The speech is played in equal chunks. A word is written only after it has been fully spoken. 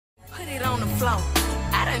flow.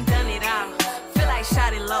 I done it all. Feel like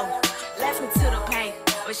shot it low. Laughing to the pain,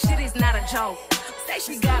 but shit is not a joke. Say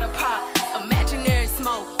she got a pop, imaginary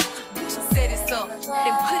smoke. Bitch, she set it up,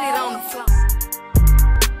 then put it on the floor.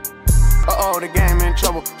 Uh-oh, the game in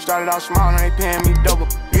trouble. Started out small, now they paying me double.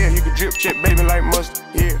 Yeah, you can drip chip, baby, like mustard.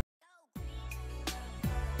 Yeah.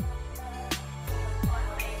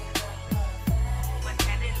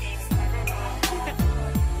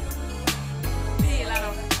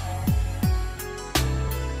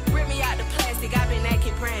 Rip me out the plastic, I've been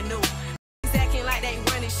acting brand new. He's acting like they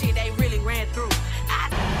running shit they really ran through.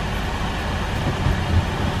 Pad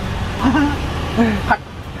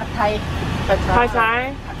Thai. Pad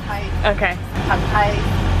Thai? Pad Thai. Okay. Pad Thai.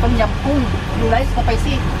 ต้มยำกุ้ง You like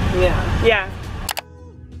spicy? Yeah.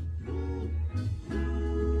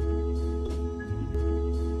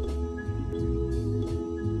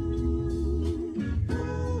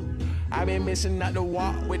 I've been missing out the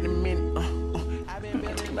walk with the minute.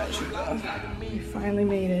 We finally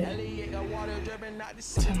made it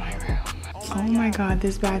to my room. Oh my god,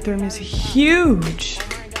 this bathroom is huge.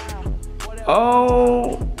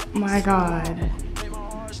 Oh my god.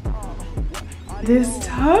 This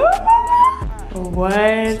tub?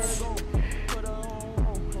 What?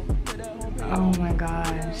 Oh my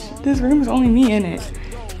gosh. This room is only me in it.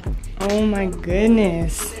 Oh my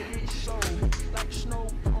goodness.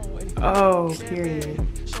 Oh, period.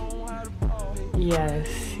 Yes.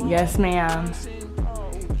 Yes, ma'am.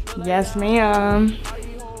 Yes, ma'am.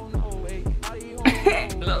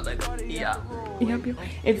 Yep.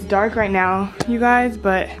 It's dark right now, you guys,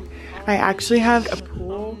 but I actually have a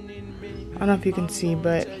pool. I don't know if you can see,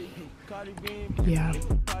 but yeah.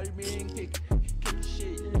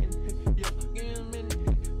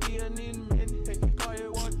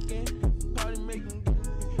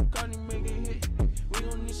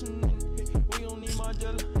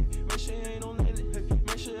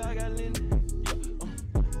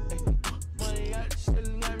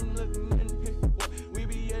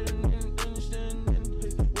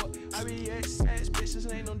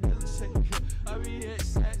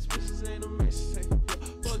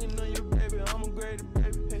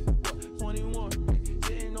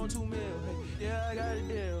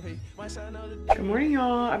 Good morning,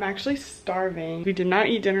 y'all. I'm actually starving. We did not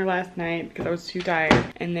eat dinner last night because I was too tired.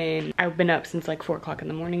 And then I've been up since like 4 o'clock in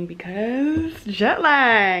the morning because jet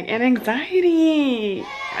lag and anxiety.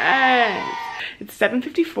 Yes. It's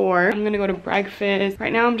 7:54. I'm gonna go to breakfast.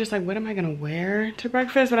 Right now I'm just like, what am I gonna wear to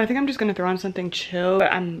breakfast? But I think I'm just gonna throw on something chill,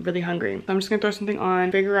 but I'm really hungry. So I'm just gonna throw something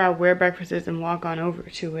on, figure out where breakfast is and walk on over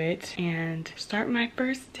to it and start my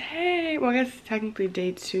first day. Well, I guess it's technically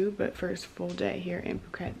day 2, but first full day here in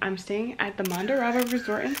Phuket. I'm staying at the Nattaya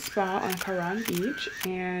Resort and Spa on Karan Beach,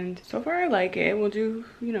 and so far I like it. We'll do,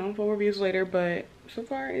 you know, full reviews later, but so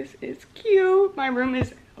far it's cute. My room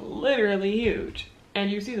is literally huge. And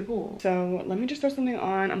you see the pool. So let me just throw something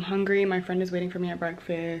on. I'm hungry. My friend is waiting for me at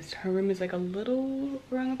breakfast. Her room is like a little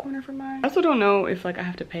around the corner from mine. I also don't know if like I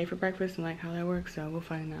have to pay for breakfast and like how that works, so we'll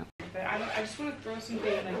find out. But I just want to throw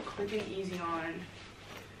something like quick and easy on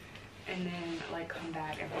and then like come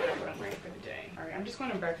back and put what I'm ready for the day. All right, I'm just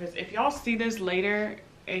going to breakfast. If y'all see this later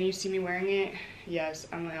and you see me wearing it, yes,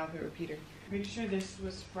 I'm my outfit repeater. Pretty sure this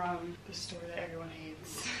was from the store that everyone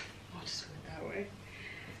hates. I'll just put it that way.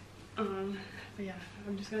 But yeah,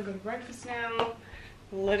 I'm just gonna go to breakfast now.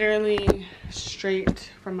 Literally straight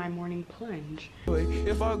from my morning plunge.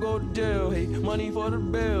 If I go to jail, hey, money for the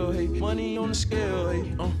bill, hey, money on the scale,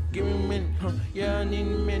 hey, give me a minute, yeah, I need a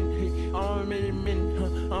minute, hey, I'm need a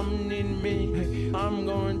minute, I'm need a minute, hey, I'm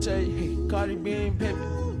going to tell you, hey, Cardi B and Pepe.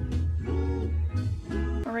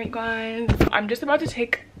 Alright guys, I'm just about to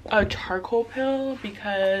take a charcoal pill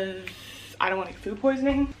because I don't want like food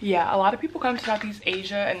poisoning. Yeah, a lot of people come to Southeast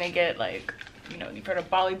Asia and they get like, you know, you've heard of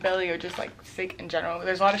Bali belly or just like sick in general.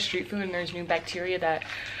 There's a lot of street food and there's new bacteria that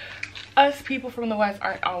us people from the West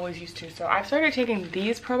aren't always used to. So I've started taking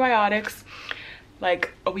these probiotics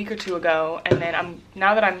like a week or 2 ago, and then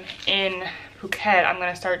now that I'm in Phuket, I'm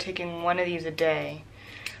gonna start taking one of these a day,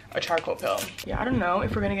 a charcoal pill. Yeah, I don't know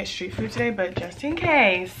if we're gonna get street food today, but just in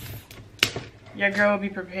case, your girl will be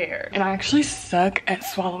prepared. And I actually suck at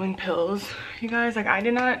swallowing pills, you guys. Like, I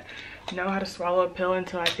did not know how to swallow a pill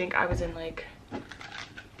until I think I was in like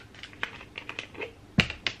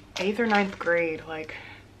 8th or 9th grade, like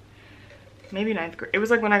maybe 9th grade. It was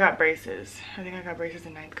like when I got braces. I think I got braces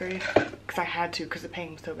in 9th grade because I had to because the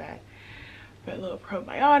pain was so bad. But a little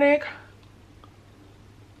probiotic.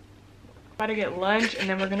 About to get lunch and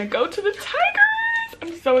then we're gonna go to the Tigers.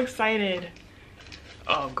 I'm so excited.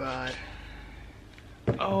 Oh god.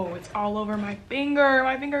 Oh, it's all over my finger.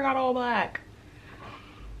 My finger got all black.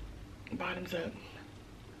 bottoms up.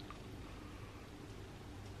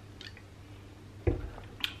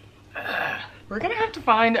 We're gonna have to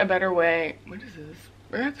find a better way. What is this?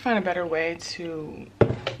 We're gonna have to find a better way to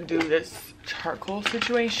do this charcoal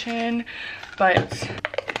situation. But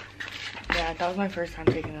yeah, that was my first time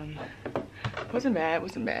taking them. Wasn't bad,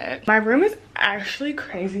 wasn't bad. My room is actually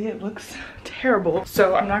crazy. It looks terrible.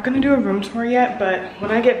 So I'm not gonna do a room tour yet, but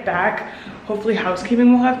when I get back, hopefully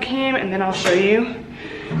housekeeping will have came and then I'll show you.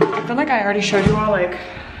 I feel like I already showed you all like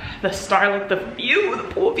the the view, the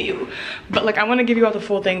pool view. But like I wanna give you all the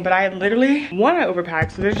full thing, but I literally, one, I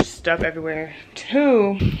overpacked, so there's just stuff everywhere.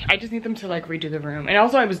 Two, I just need them to like redo the room. And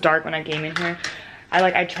also it was dark when I came in here.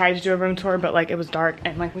 I tried to do a room tour, but like it was dark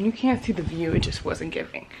and like when you can't see the view, it just wasn't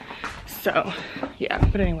giving. So yeah,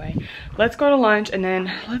 but anyway, let's go to lunch and then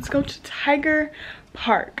let's go to Tiger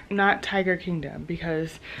Park, not Tiger Kingdom,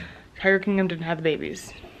 because Tiger Kingdom didn't have the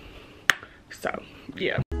babies. So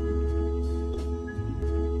yeah.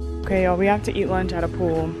 Okay, y'all, we have to eat lunch at a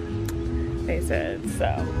pool, they said.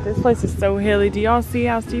 So this place is so hilly. Do y'all see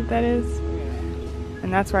how steep that is?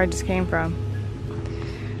 And that's where I just came from.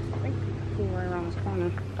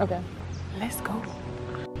 Okay, let's go.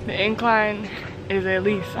 The incline is at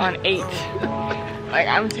least on 8. Like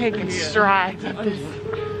I'm taking strides up this.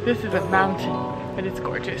 This is a mountain, but it's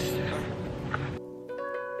gorgeous.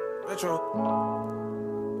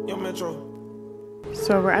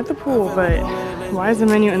 So we're at the pool, but why is the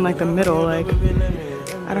menu in like the middle? Like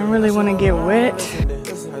I don't really want to get wet.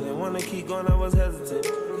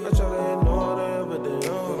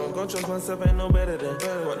 Trust myself, ain't no better than.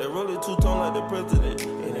 But they really two-tone like the president.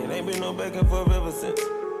 And it ain't been no back and forth ever since.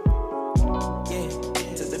 Yeah,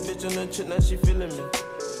 to the bitch on the trip, now she feeling me.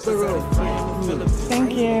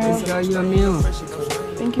 Thank you. This girl, your meal.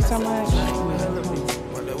 Thank you so much.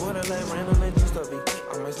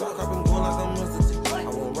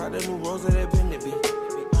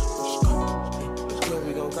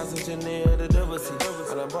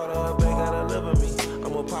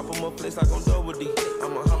 Pop on my place like I'm double D.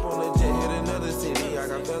 I'ma hop on the jet, hit another city. I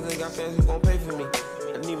got fans who gon' pay for me.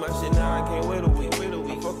 I need my shit now, I can't wait a week.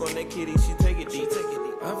 Fuck on that kitty, she take it deep.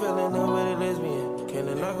 I fell in love with a lesbian.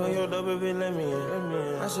 Can't knock on your door, baby, let me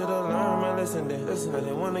in. I should've learned my lesson then. I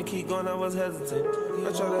didn't wanna keep going, I was hesitant.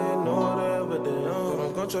 I try to ignore the evidence. But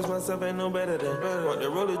I'm gon' trust myself, ain't no better than. But they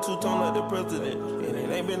really two-tone like the president. And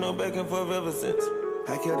it ain't been no back and forth ever since.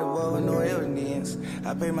 I killed a boy with no evidence.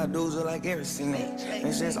 I pay my dues with like every cent.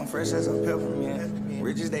 And since I'm fresh as a peppermint.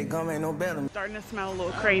 Riches they come, ain't no better. Starting to smell a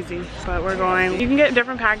little crazy, but we're going. You can get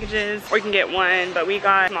different packages or you can get one, but we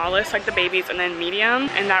got smallest, like the babies, and then medium,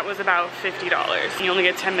 and that was about $50. You only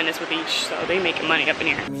get 10 minutes with each, so they making money up in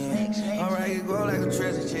here. Alright, go like a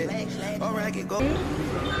treasure chest. Alright, go.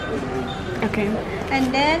 Okay.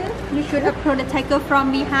 And then you should approach the tiger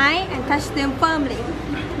from behind and touch them firmly.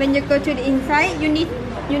 When you go to the inside, you need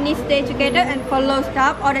stay together and follow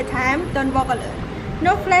stop all the time. Don't walk alone.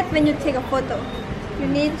 No flash when you take a photo. You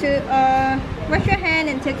need to wash your hand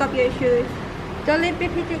and take off your shoes. Don't let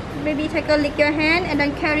baby tiger lick your hand and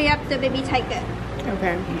then carry up the baby tiger.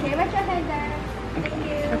 Okay. Okay, wash your hand down. Thank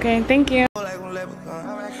you. Okay, thank you.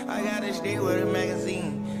 I got a stick with a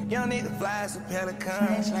magazine. Young nigga fly as a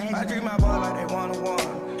pelican. I treat my boy like they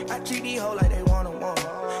one-on-one. I treat these hoes like they one-on-one.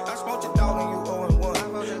 I smoke your dog and you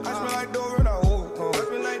 0-1. I smell like Dover and I overcome.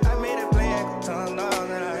 I made a play at tongue dogs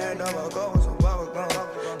and I had double go with some bubble gum.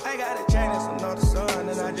 I got a chain and some another sun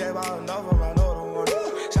and I jab all enough from my other one.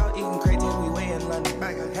 Shout eating crazy, we way in London.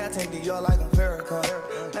 I got hat tank to y'all like a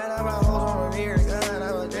Farrakhan. Now I got hoes on a mirror gun.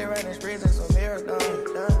 I was there running spreads and some marathon.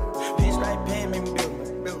 Pinch right pen, make me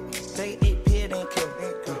build. Take 8 pit and kill.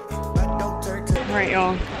 Alright,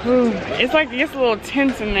 y'all. It's like it gets a little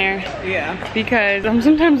tense in there. Yeah. Because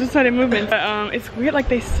sometimes it's sudden movement, but it's weird. Like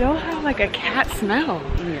they still have like a cat smell.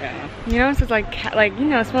 Yeah. You know, so it's like cat. Like you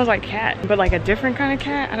know, it smells like cat, but like a different kind of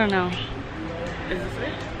cat. I don't know. Is this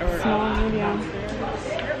it? Or, small, medium.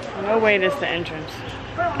 No way, this is the entrance.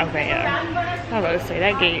 Okay, yeah. I was about to say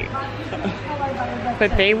that gate.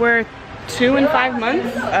 But they were 2 and 5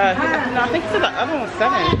 months. no, I think the other one's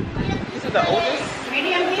 7. This is the oldest.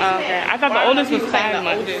 Okay, I thought the oldest was 5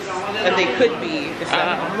 months. Oldest, but they could be the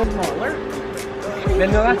 7. Smaller. Then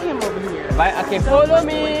the last one over here. Right? Okay, follow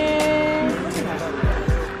me.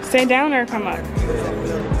 Stay down or come up?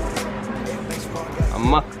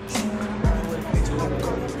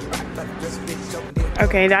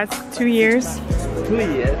 Okay, that's 2 years. 2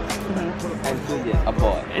 years. And 2 years a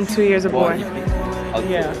boy. And 2 years a boy. Okay.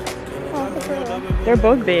 Yeah. They're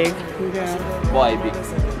both big. Yeah. Boy big.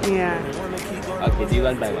 Yeah. Okay, do you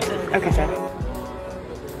want by one? Okay, sir.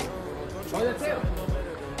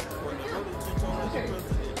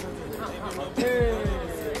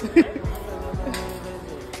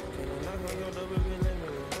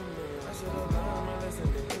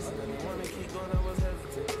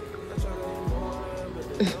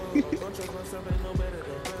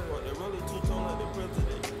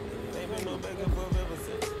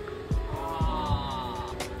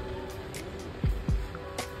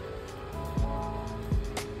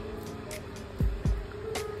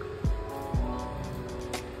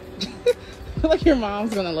 I feel like your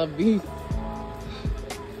mom's gonna love beef.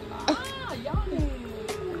 Ah, yummy.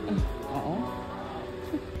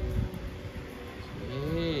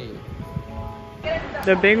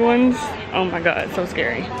 The big ones, oh my god, so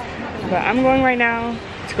scary. But I'm going right now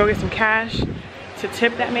to go get some cash to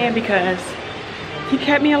tip that man because he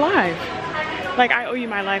kept me alive. Like, I owe you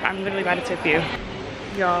my life. I'm literally about to tip you.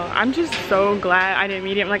 Y'all, I'm just so glad I did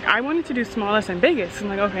medium. Like, I wanted to do smallest and biggest. I'm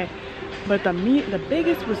like, okay, but the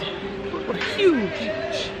biggest was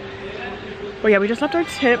huge. But yeah, we just left our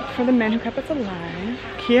tip for the men who kept us alive.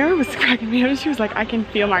 Kiara was cracking me up. She was like, I can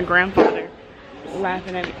feel my grandfather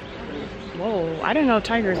laughing at me. Whoa, I didn't know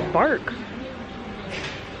tigers bark.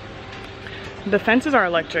 The fences are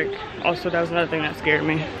electric. Also, that was another thing that scared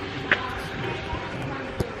me.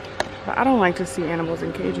 But I don't like to see animals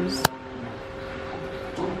in cages.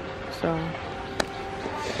 So,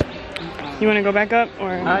 you want to go back up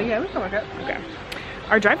or? Yeah, we can go back up. Okay.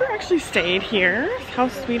 Our driver actually stayed here. How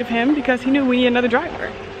sweet of him, because he knew we need another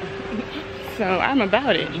driver. So I'm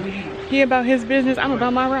about it. He about his business, I'm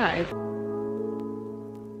about my ride.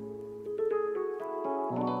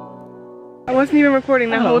 I wasn't even recording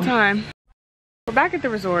that whole time. We're back at the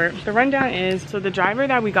resort. The rundown is, so the driver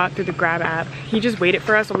that we got through the Grab app, he just waited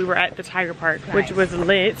for us while we were at the Tiger Park, which was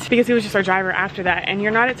lit because he was just our driver after that. And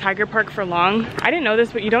you're not at Tiger Park for long. I didn't know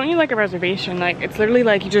this, but you don't need like a reservation. Like, it's literally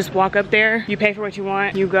like you just walk up there, you pay for what you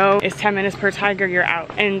want, you go. It's 10 minutes per tiger, you're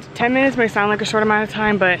out. And 10 minutes may sound like a short amount of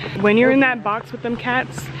time, but when you're in that box with them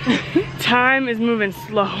cats, time is moving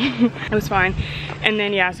slow. It was fine. And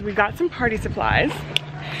then yeah, so we got some party supplies.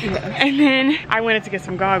 And then I wanted to get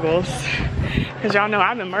some goggles because y'all know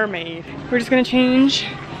I'm a mermaid. We're just gonna change.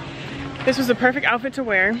 This was the perfect outfit to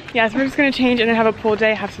wear. Yeah, so we're just gonna change and then have a pool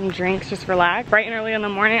day, have some drinks, just relax. Bright and early in the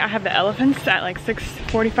morning, I have the elephants at like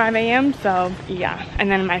 6:45 a.m. So yeah, and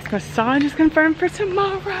then my massage is confirmed for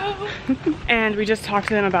tomorrow. And we just talked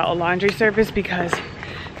to them about a laundry service because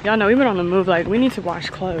y'all know we've been on the move. Like, we need to wash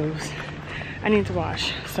clothes. I need to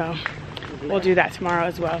wash, so we'll do that tomorrow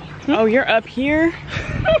as well. Oh, you're up here?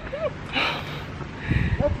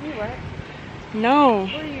 That's you, right? No.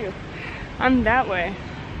 Where are you? I'm that way.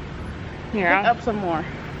 Here, Up some more.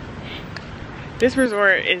 This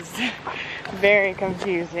resort is very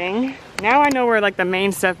confusing. Now I know where like the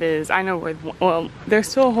main stuff is. I know where, well, there's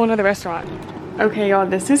still a whole nother restaurant. Okay, y'all,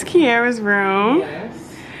 this is Kiara's room.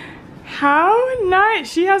 Yes. How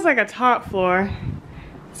nice. She has like a top floor,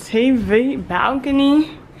 TV,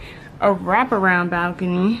 balcony, a wraparound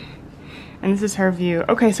balcony, and this is her view.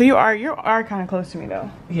 Okay, so you are kind of close to me though.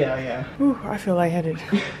 Yeah. Ooh, I feel lightheaded.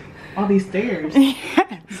 All these stairs.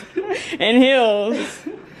 Yes, and hills.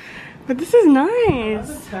 But this is nice.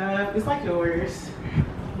 That's a tub. It's like yours.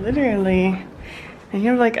 Literally. And you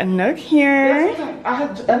have like a nook here. I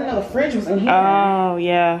didn't know the fridge was in here. Oh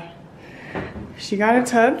yeah. She got a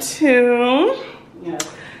tub too. Yeah.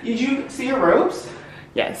 Did you see your robes?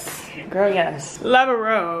 Yes, girl, yes. Love a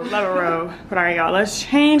robe, love a robe. But all right, y'all, let's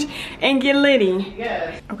change and get litty.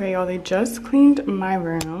 Yes. Okay, y'all, they just cleaned my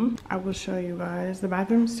room. I will show you guys. The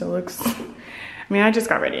bathroom still looks, I mean, I just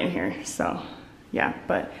got ready in here, so yeah.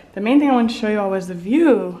 But the main thing I wanted to show you all was the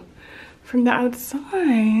view from the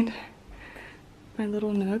outside. My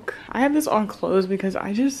little nook. I have this all closed because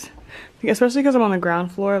I just, especially because I'm on the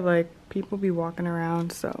ground floor, like people be walking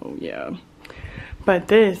around, so yeah. But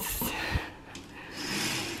this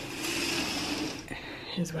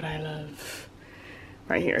is what I love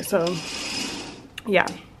right here. So yeah,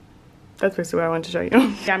 that's basically what I wanted to show you.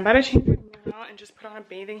 Yeah, I'm about to change now and just put on a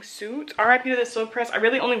bathing suit. RIP to the silk press. I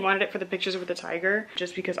really only wanted it for the pictures with the tiger,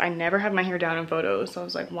 just because I never have my hair down in photos, so I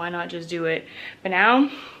was like, why not just do it? But now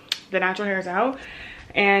the natural hair is out,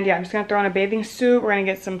 and yeah, I'm just gonna throw on a bathing suit. We're gonna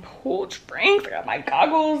get some pool drinks. I got my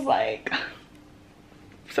goggles. Like,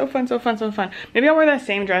 so fun, so fun, so fun. Maybe I'll wear that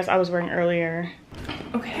same dress I was wearing earlier.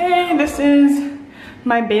 Okay, this is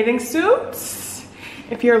my bathing suits.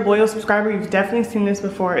 If you're a loyal subscriber, you've definitely seen this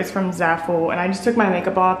before. It's from Zaful, and I just took my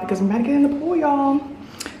makeup off because I'm about to get in the pool, y'all.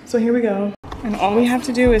 So here we go. And all we have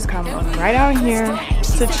to do is come right out here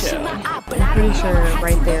to chill. I'm pretty sure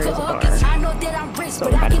right there is a bar. So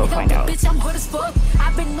we're about to go find out. Have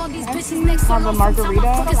a margarita.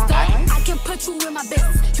 I can put you in my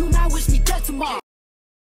business. You not wish me dead tomorrow.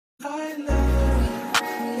 I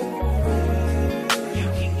love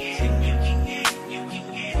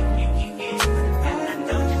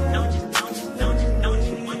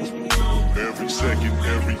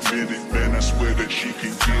minute, man, I swear that she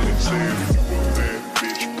can get it. Say if you a bad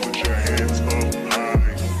bitch, put your hands up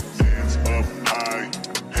high. Hands up high,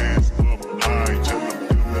 hands up high. Tell them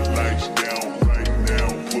dim the lights down right now.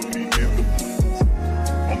 Put me in the mood.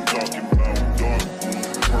 I'm talking about dark room,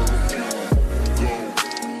 perfume. Go,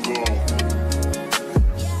 go.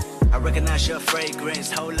 I recognize your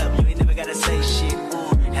fragrance. Hold up, you ain't never gotta say shit.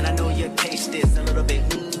 And I know your taste is a little bit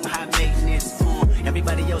high maintenance.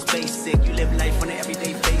 Everybody else basic. You live life on an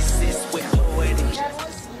everyday basis with poetic.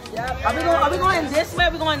 Are we going this way or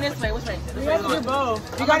are we going this way? Which way? We have to do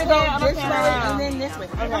both. We're going to go this way and then this way.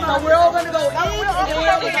 Okay. So we're all going to go in and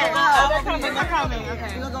over here. They're coming. They're coming.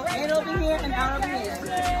 Okay. We're going to go in over here and out over here.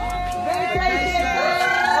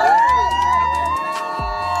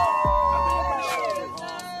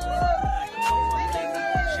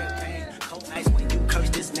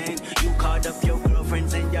 You called up your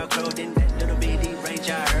girlfriends and y'all curled in that little bitty range.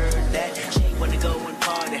 I heard that she wanna go and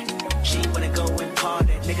party. She wanna go and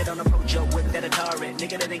party. Nigga don't approach your whip that a turret.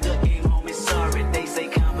 Nigga that ain't good game home is sorry. They say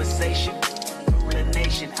conversation rule the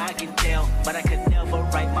nation. I can tell, but I could never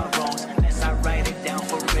right my wrongs unless I write it down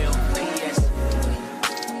for real. P.S.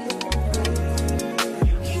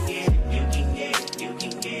 You can get it, you can get it, you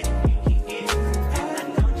can get it, you can get it. And I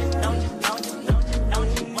know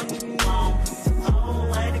you want you want. Oh,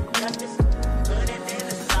 what a justice. Put it in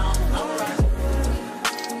a song. Alright.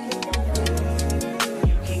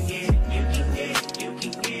 You can get it, you can get it, you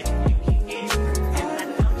can get it, you can get it. And I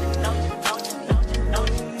know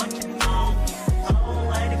you want you want. Oh,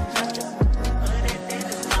 what a justice. Put it in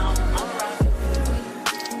a song. Alright.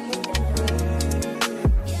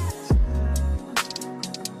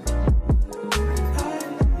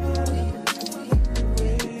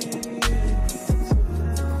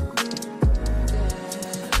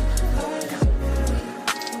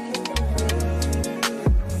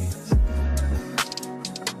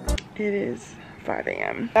 It is 5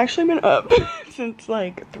 a.m. I've actually been up since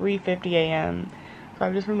like 3:50 a.m. So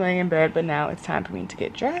I've just been laying in bed, but now it's time for me to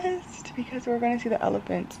get dressed because we're going to see the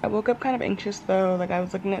elephants. I woke up kind of anxious though. Like I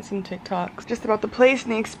was looking at some TikToks just about the place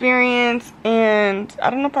and the experience. And I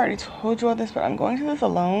don't know if I already told you all this, but I'm going to this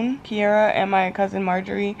alone. Kiera and my cousin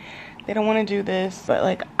Marjorie, they don't want to do this, but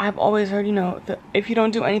like I've always heard, you know, if you don't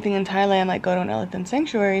do anything in Thailand, like go to an elephant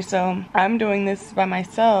sanctuary. So I'm doing this by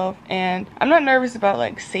myself and I'm not nervous about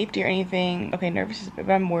like safety or anything. Okay, nervous, but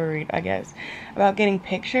I'm worried, I guess, about getting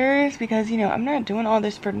pictures because, you know, I'm not doing all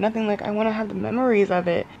this for nothing. Like I want to have the memories of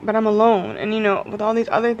it, but I'm alone. And you know, with all these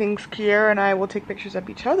other things, Kiera and I will take pictures of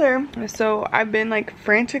each other. So I've been like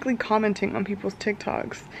frantically commenting on people's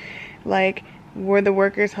TikToks, like, were the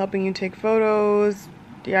workers helping you take photos?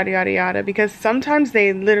 Yada yada yada, because sometimes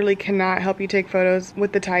they literally cannot help you take photos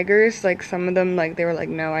with the tigers. Like some of them, like they were like,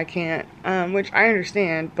 no, I can't, which I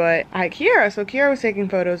understand. But Kiera was taking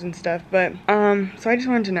photos and stuff, but so I just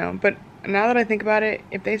wanted to know. But now that I think about it,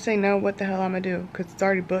 if they say no, what the hell I'm gonna do? Because it's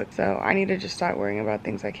already booked. So I need to just start worrying about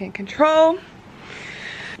things I can't control.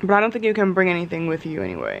 But I don't think you can bring anything with you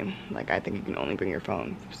anyway. Like I think you can only bring your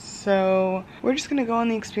phone. So we're just gonna go on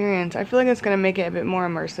the experience. I feel like it's gonna make it a bit more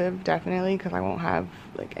immersive, definitely, because I won't have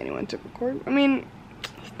like anyone to record. I mean,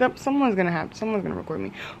 someone's gonna record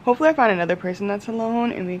me. Hopefully I find another person that's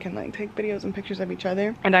alone and we can like take videos and pictures of each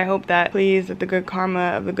other. And I hope that, please, that the good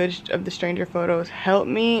karma of the stranger photos help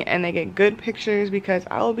me and they get good pictures, because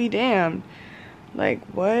I will be damned. Like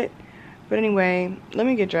what? But anyway, let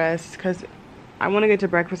me get dressed because I want to get to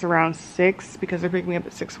breakfast around 6 because they're picking me up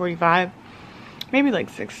at 6:45. Maybe like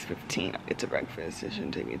 6:15 I'll get to breakfast. It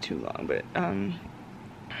shouldn't take me too long, but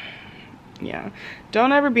yeah,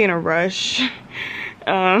 don't ever be in a rush.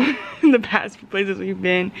 The past few places we've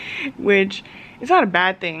been, which it's not a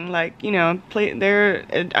bad thing, like, you know,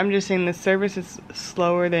 I'm just saying the service is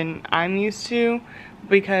slower than I'm used to,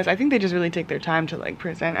 because I think they just really take their time to like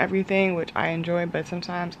present everything, which I enjoy, but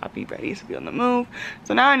sometimes I'll be ready to be on the move.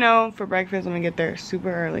 So now I know for breakfast I'm gonna get there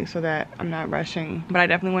super early so that I'm not rushing, but I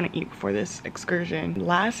definitely want to eat before this excursion.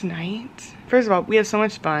 Last night, first of all, we had so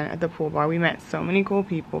much fun at the pool bar. We met so many cool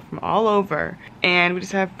people from all over and we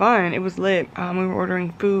just had fun. It was lit. We were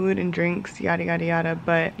ordering food and drinks, yada yada yada.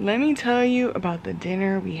 But let me tell you about the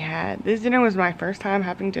dinner we had. This dinner was my first time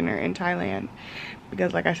having dinner in Thailand,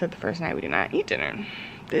 because like I said, the first night we did not eat dinner.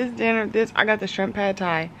 I got the shrimp pad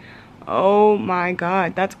thai. Oh my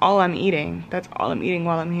god, that's all I'm eating. That's all I'm eating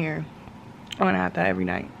while I'm here. I want to have that every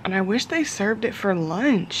night. And I wish they served it for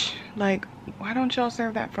lunch. Like, why don't y'all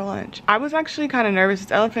serve that for lunch? I was actually kind of nervous.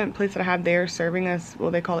 This elephant place that I have there serving us,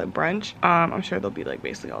 well, they call it brunch. I'm sure they'll be like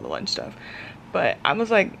basically all the lunch stuff. But I was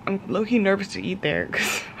like, I'm low-key nervous to eat there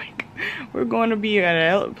because like we're going to be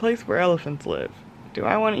at a place where elephants live. do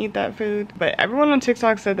I want to eat that food? But everyone on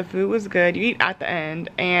TikTok said the food was good. You eat at the end,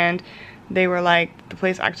 and they were like, the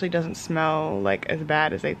place actually doesn't smell like as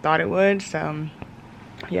bad as they thought it would. So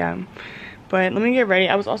yeah, but let me get ready.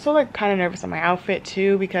 I was also like kind of nervous on my outfit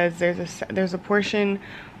too, because there's a portion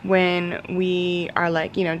when we are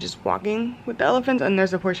like, you know, just walking with the elephants, and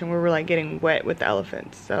there's a portion where we're like getting wet with the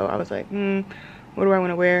elephants. So I was like, what do I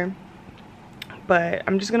want to wear? But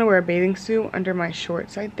I'm just gonna wear a bathing suit under my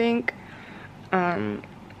shorts, I think.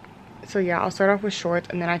 So yeah, I'll start off with shorts,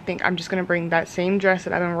 and then I think I'm just gonna bring that same dress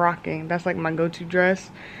that I've been rocking. That's like my go-to dress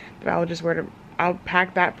that I'll just wear to, I'll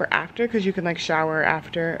pack that for after, because you can like shower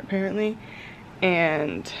after apparently,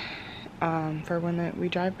 and for when we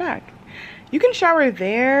drive back. You can shower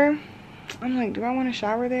there. I'm like, do I want to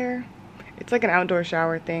shower there? It's like an outdoor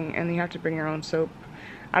shower thing, and you have to bring your own soap.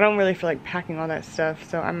 I don't really feel like packing all that stuff,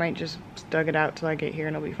 so I might just stug it out till I get here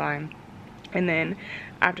and it'll be fine. And then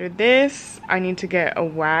after this, I need to get a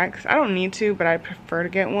wax. I don't need to, but I prefer to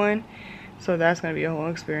get one, so that's gonna be a whole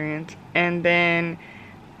experience. And then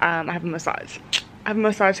I have a massage. I have a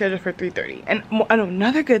massage scheduled for 3:30. And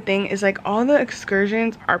another good thing is like all the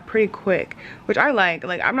excursions are pretty quick, which I like.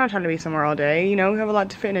 Like, I'm not trying to be somewhere all day, you know, we have a lot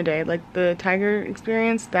to fit in a day. Like the tiger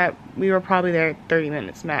experience, that we were probably there 30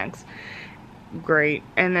 minutes max. Great.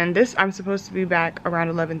 And then this, I'm supposed to be back around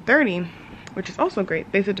 11:30, which is also great.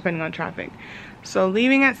 They said depending on traffic. So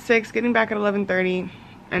leaving at 6, getting back at 11:30,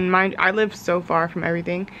 and mind, I live so far from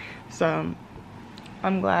everything, so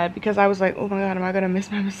I'm glad, because I was like, oh my god, am I gonna miss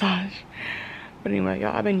my massage? But anyway,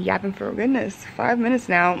 y'all, I've been yapping for goodness 5 minutes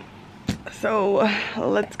now, so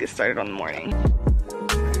let's get started on the morning.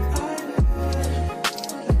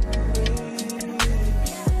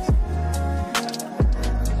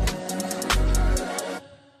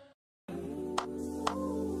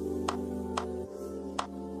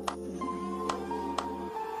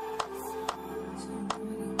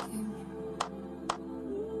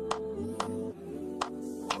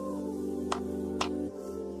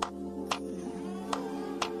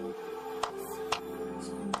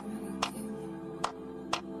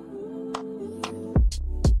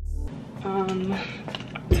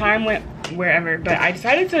 Time went wherever, but I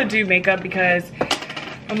decided to do makeup because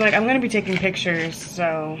I'm like, I'm gonna be taking pictures,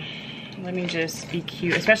 so let me just be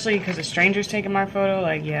cute, especially because a stranger's taking my photo.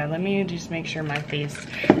 Like, yeah, let me just make sure my face,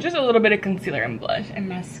 just a little bit of concealer and blush and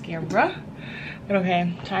mascara. But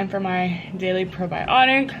okay, time for my daily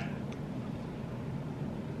probiotic.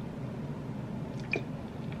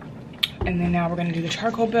 And then now we're gonna do the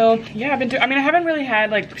charcoal build. Yeah, I mean, I haven't really had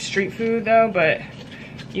like street food though, but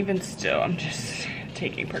even still, I'm just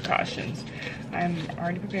taking precautions. I'm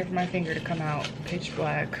already prepared for my finger to come out pitch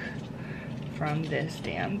black from this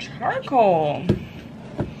damn charcoal.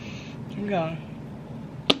 Here we go.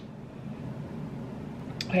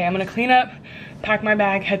 Okay, I'm gonna clean up, pack my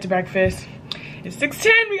bag, head to breakfast. It's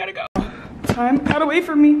 6:10, we gotta go. Time got away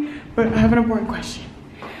from me, but I have an important question.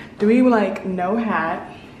 Do we like no hat,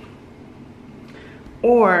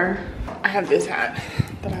 or I have this hat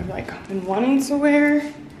that I've like been wanting to wear,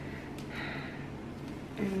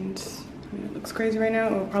 and I mean, it looks crazy right now.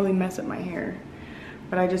 It will probably mess up my hair,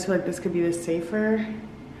 but I just feel like this could be the safer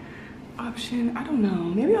option. I don't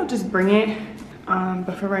know, maybe I'll just bring it.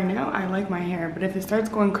 But for right now, I like my hair, but if it starts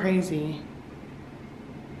going crazy,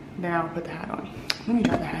 then I'll put the hat on. Let me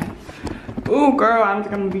try the hat. Oh girl, I don't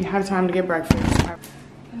think I'm gonna have time to get breakfast.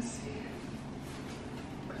 Let's see,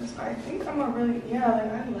 because I think I'm a really, yeah,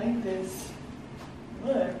 like I like this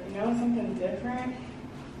look, you know, something different.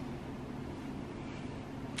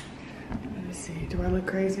 Let me see, do I look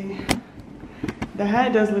crazy? The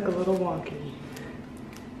hat does look a little wonky,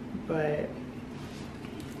 but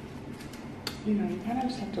you know, you kind of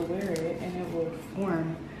just have to wear it and it will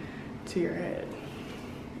form to your head.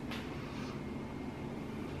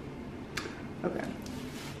 Okay,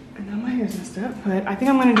 and now my hair's messed up, but I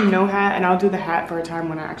think I'm gonna do no hat, and I'll do the hat for a time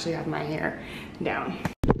when I actually have my hair down.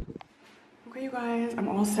 Okay, you guys, I'm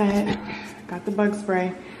all set. Got the bug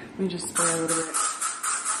spray. Let me just spray a little bit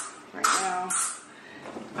right now.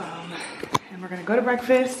 And we're gonna go to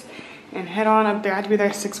breakfast and head on up there. I have to be there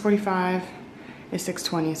at 6:45. It's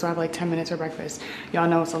 6:20, so I have like 10 minutes for breakfast. Y'all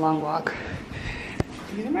know it's a long walk.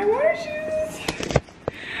 These are my water shoes.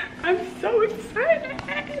 I'm so excited.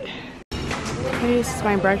 Okay, this is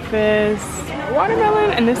my breakfast.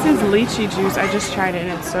 Watermelon, and this is lychee juice. I just tried it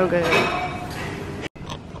and it's so good.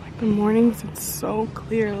 Like the mornings, it's so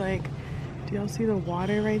clear. Like, do y'all see the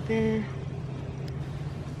water right there?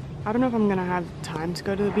 I don't know if I'm gonna have time to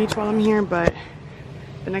go to the beach while I'm here, but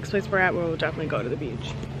the next place we're at, we'll definitely go to the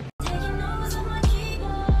beach. I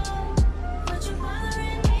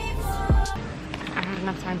had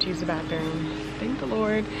enough time to use the bathroom. thank the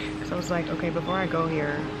Lord, because I was like, okay, before I go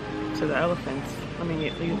here to the elephants, let me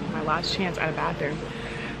get my last chance at a bathroom.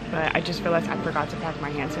 But I just realized I forgot to pack my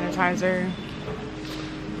hand sanitizer,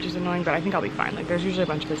 which is annoying, but I think I'll be fine. Like, there's usually a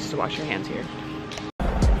bunch of places to wash your hands here.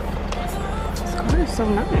 This car is so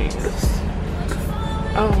nice.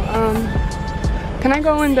 Oh, can I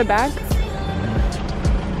go in the back?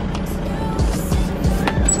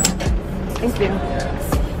 Thank you.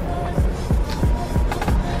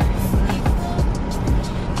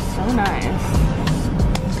 So nice.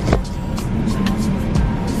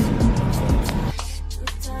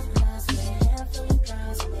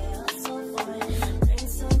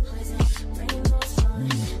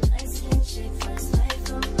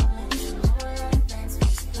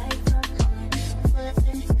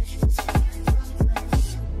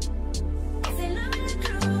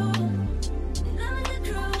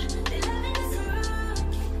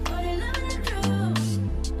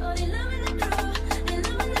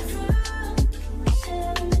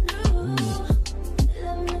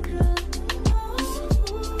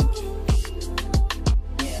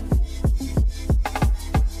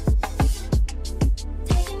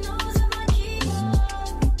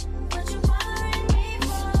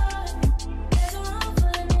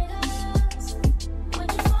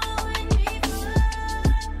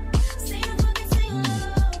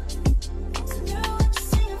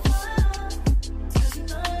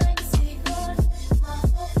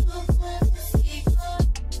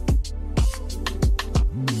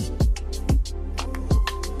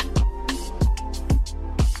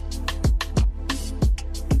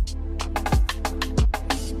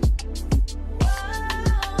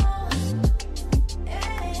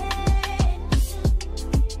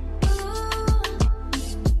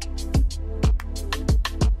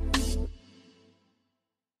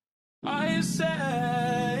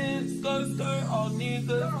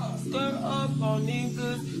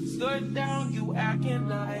 Skirt down, you acting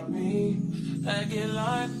like me, acting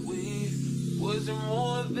like we wasn't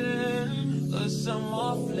more than a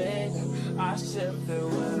summer fling. I said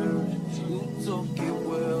farewell, you took it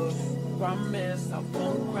well. Promise I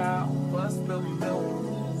won't cry, bust the milk.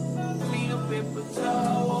 Give me a paper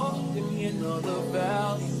towel, give me another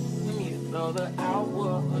value, give me another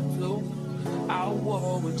hour or two. I'll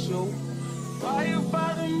walk with you. Why you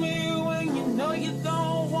bother me when you know you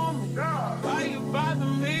don't want me? Why you bother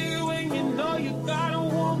me when you know you got a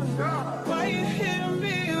woman? Why you hit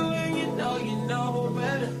me when you know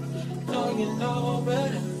better? Know you know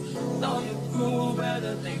better, know you prove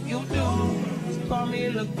better than you do. Just call me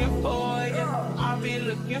looking for you, I'll be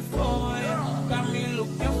looking for you. Got me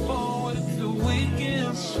looking forward to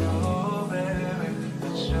weekend. Sure, baby,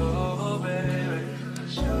 sure, baby,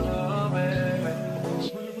 sure, baby.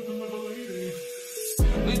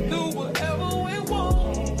 We do whatever we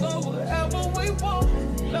want, go wherever we want,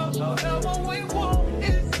 love however we want,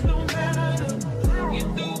 it don't matter. You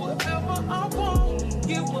do whatever I want,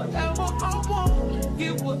 get whatever I want,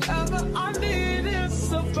 get whatever I need.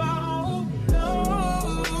 It's about love,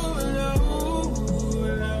 love, love,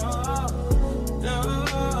 love.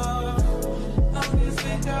 Long as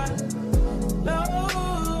we got love,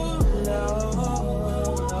 love,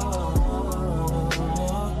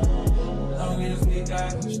 long as we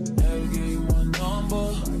got. Never gave you my number,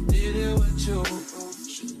 I did it with you.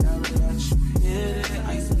 Should never let you hit it, I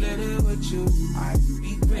split it with you. I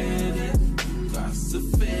regret it, you got some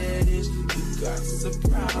fetish, you got some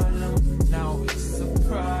problem. Now it's a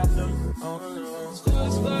problem, oh no.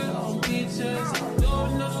 Skirt on beaches,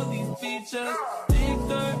 don't know these features. Big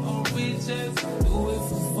dirt on beaches, do it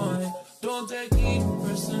for fun. Don't take it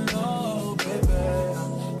personal, baby.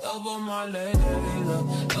 Love on my lady,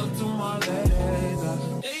 love to my lady.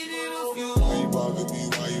 Why you bother me?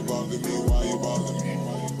 Why you bother me? Why you bother me?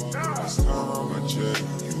 Last time I'ma check,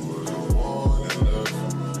 you were the one that left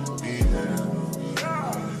me there.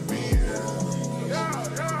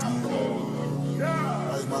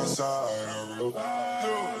 Like my side,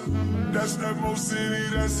 that's that most city,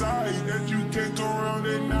 that side that you can't go around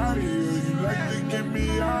at night. You like to get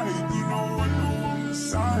me out, you know what no one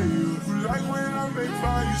beside you. You like when I make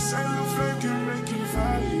fire, say the flame can make you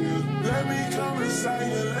fire. Let me come inside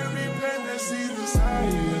you, let me plant that seed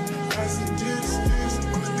inside you. That's the distance,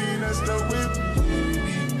 only thing that's the whip.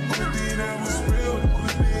 Only thing that was real,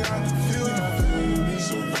 only thing I could feel.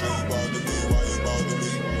 So why you bother me? Why you bother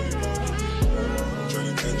me? Trying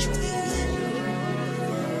to catch you real weak.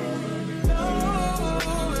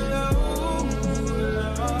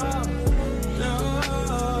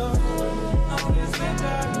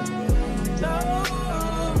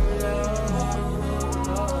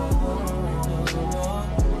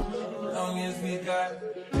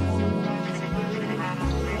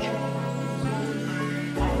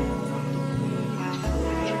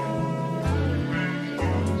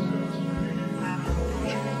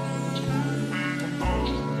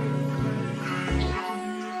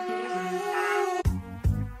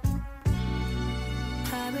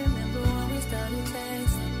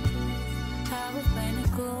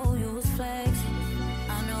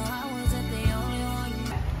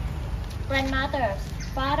 Grandmothers,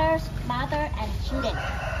 fathers, mother, and children.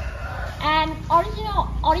 And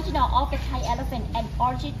original of the Thai elephant and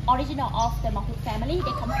original of the Mahout family,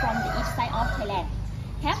 they come from the east side of Thailand.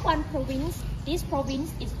 Have one province. This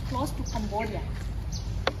province is close to Cambodia.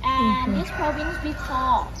 And this province we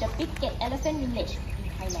call the biggest elephant village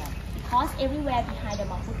in Thailand because everywhere behind the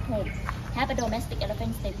Mahout home have a domestic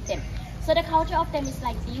elephant stay with them. So the culture of them is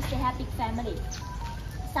like this. They have big family.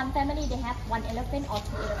 Some family they have one elephant or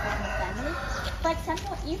two elephants in the family. For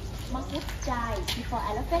example, if Mahout dies before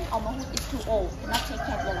elephant or Mahout is too old, not take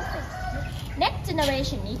care of the elephant. Next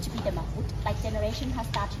generation need to be the Mahout. Like generation has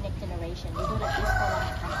started next generation. They do like this for a long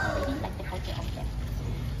time already, like the culture of them.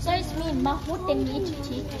 So it means Mahout they need to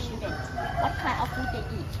teach the children what kind of food they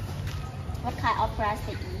eat, what kind of grass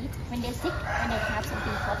they eat, when they're sick, when they have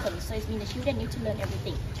something problem. So it means the children need to learn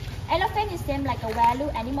everything. Elephant is them like a value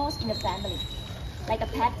animals in the family, like a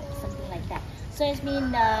pet, something like that. So it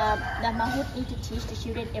means the Mahout need to teach the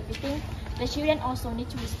children everything. The children also need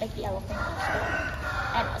to respect the elephant also.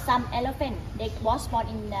 And some elephant, they was born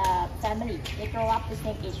in the family. They grow up the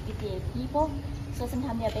same age with the people. So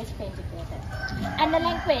sometimes they are best friends together. And the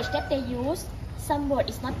language that they use, some word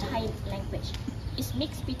is not Thai language. It's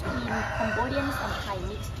mixed between Cambodians and Thai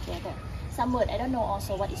mixed together. Some word I don't know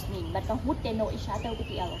also what it means, but Mahout they know each other with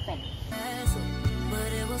the elephant.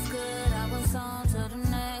 But it was good, I was on to the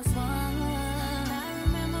next one. I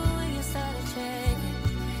remember when you started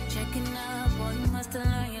checking up, boy, you must have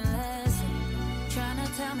learned your lesson. Trying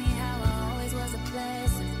to tell me how I always was a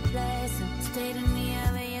blessing. Stayed in the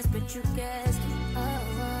obvious, but you guessed it.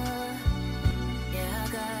 Yeah, I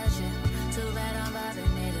got you. Too bad I'm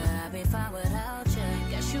bothered, nigga, I'd be fine without you.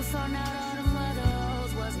 Guess you found out all the mother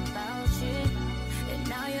hoes wasn't about shit. And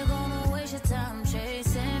now you're gonna waste your time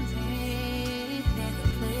chasing me. Nigga,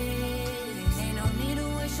 please. Ain't no need to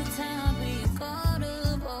waste your time being caught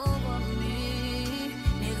up over me.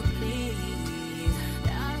 Nigga, please. I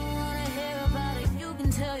don't wanna hear about it. You can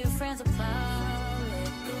tell your friends about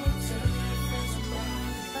it. Go tell your friends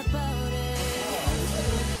about it.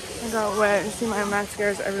 I got wet. See my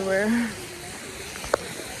mascara's everywhere.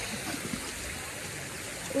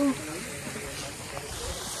 Ooh.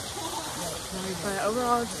 But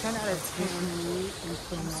overall, it's 10 out of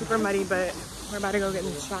 10. Super muddy, but we're about to go get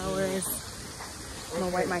in the showers. I'm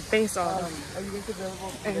gonna wipe my face off.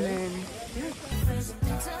 And then, yeah.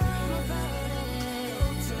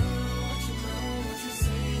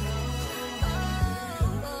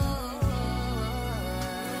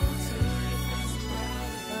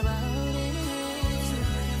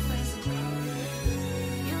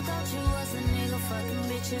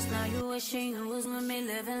 Now you wishing you was with me,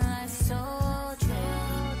 living life so true.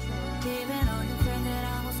 Even on your friend that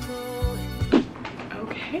I was cool.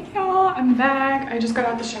 Okay, y'all, I'm back. I just got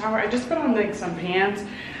out the shower. I just put on like some pants.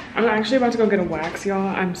 I'm actually about to go get a wax, y'all.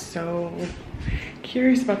 I'm so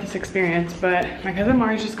curious about this experience, but my cousin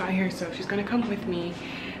Mari just got here, so she's gonna come with me.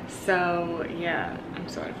 So yeah, I'm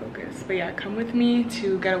so out of focus. But yeah, come with me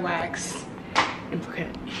to get a wax in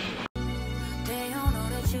Phuket.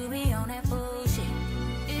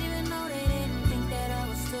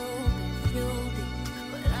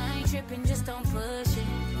 Just don't push it.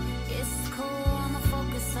 It's cool, I'ma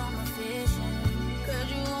focus on my vision. Cause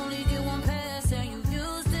you only get one pass and you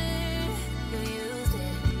used it. You used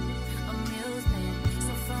it. Amusement.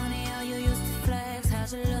 So funny how you used to flex,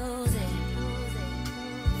 how'd you lose it?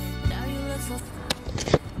 Now you look so.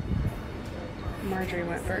 Marjorie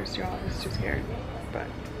went first, y'all. I was too scared. But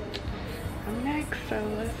I'm next, so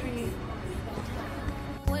let's see.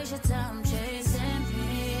 Waste your time chasing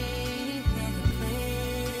me.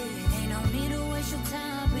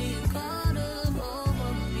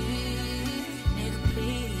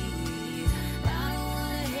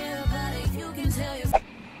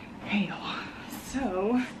 Hey y'all, so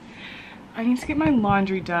I need to get my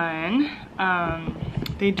laundry done.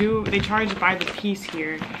 They charge by the piece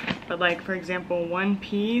here, but like for example, one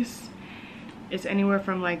piece is anywhere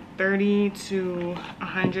from like 30 to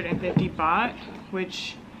 150 baht,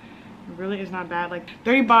 which really is not bad. Like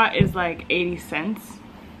 30 baht is like 80 cents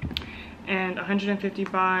and 150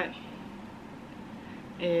 baht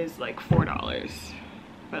is like $4,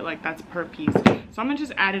 but like that's per piece. So I'm gonna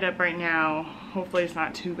just add it up right now. Hopefully it's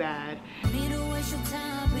not too bad.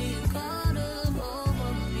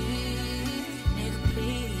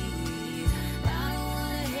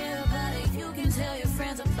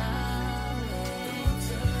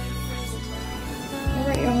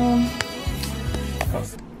 Alright, y'all.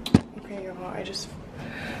 Okay, y'all, I just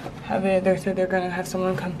have it. They said they're gonna have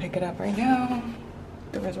someone come pick it up right now.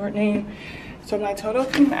 The resort name. So my total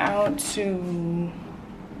came out to,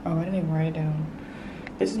 oh, I didn't even write it down.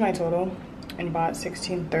 This is my total, and about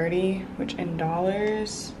 $16.30, which in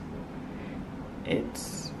dollars,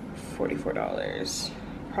 it's $44.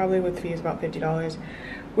 Probably with fees about $50,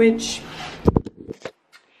 which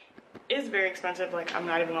is very expensive. Like, I'm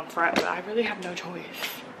not even up front, but I really have no choice.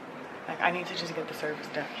 Like, I need to just get the service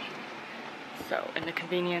done. So, and the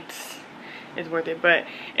convenience is worth it. But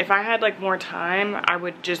if I had like more time, I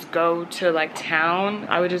would just go to like town.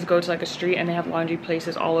 I would just go to like a street, and they have laundry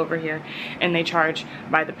places all over here, and they charge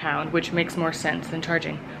by the pound, which makes more sense than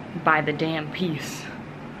charging by the damn piece.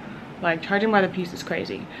 Like, charging by the piece is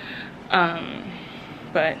crazy.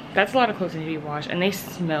 But that's a lot of clothes that need to be washed, and they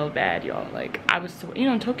smell bad, y'all. Like, I was, you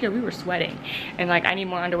know, in Tokyo we were sweating, and like I need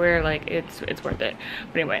more underwear. Like, it's worth it.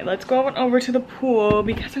 But anyway, let's go on over to the pool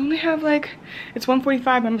because I only have like, it's 1:45.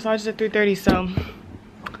 My massage is at 3:30, so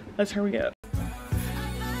let's hurry up.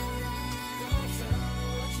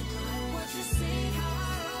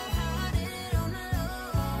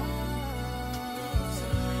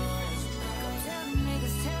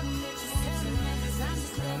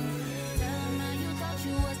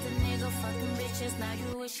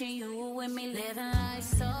 Wishing you were with me, living life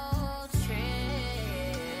so chill.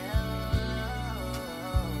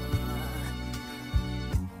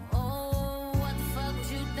 Oh, what the fuck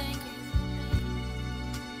was you thinking?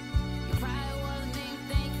 You probably wasn't even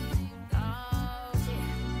thinking. Oh shit.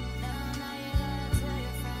 Now you gotta tell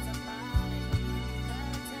your friends about it.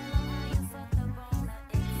 Gotta tell them how you fucked up on the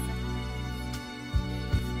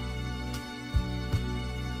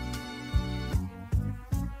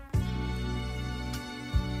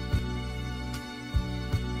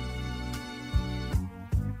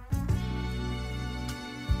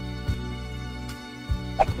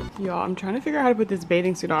Y'all, I'm trying to figure out how to put this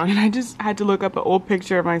bathing suit on, and I just had to look up an old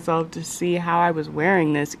picture of myself to see how I was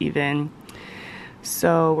wearing this even.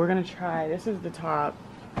 So we're gonna try. This is the top.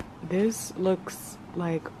 This looks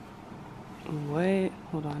like, what?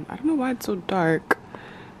 Hold on. I don't know why it's so dark.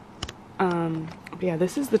 But yeah,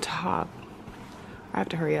 this is the top. I have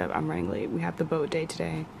to hurry up. I'm running late. We have the boat day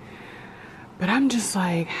today. But I'm just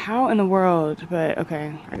like, how in the world? But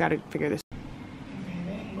okay, I gotta figure this. Okay,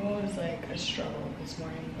 the angle is like a struggle this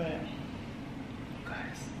morning, but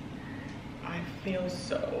guys, I feel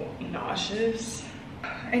so nauseous.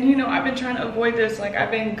 And you know, I've been trying to avoid this. Like,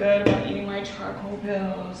 I've been good about eating my charcoal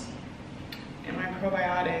pills and my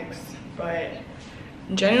probiotics, but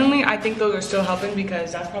genuinely I think those are still helping,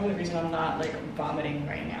 because that's probably the reason I'm not like vomiting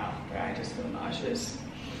right now, but I just feel nauseous.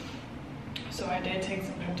 So I did take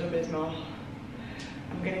some Pepto-Bismol.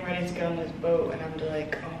 I'm getting ready to get on this boat, and I'm just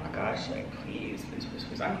like, oh my gosh, like please, please, please,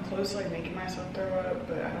 please. I'm close to like making myself throw up,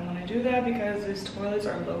 but I don't want to do that because these toilets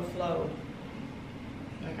are low flow.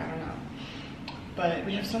 Like, I don't know. But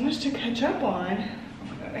we have so much to catch up on. Oh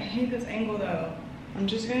my god, I hate this angle though. I'm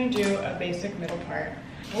just gonna do a basic middle part.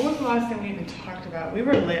 What was the last thing we even talked about? We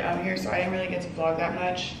were lit out here, so I didn't really get to vlog that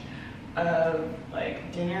much of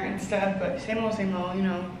like dinner and stuff, but same old, you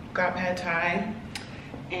know, got pad thai.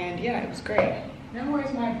 And yeah, it was great. Now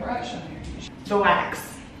where's my brush on here? The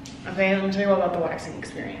wax. Okay, let me tell you all about the waxing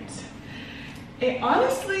experience. It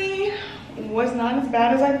honestly was not as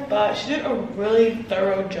bad as I thought. She did a really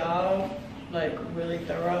thorough job, like really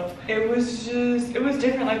thorough. It was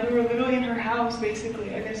different. Like, we were literally in her house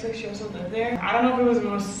basically. I guess like she also lived there. I don't know if it was the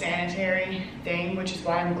most sanitary thing, which is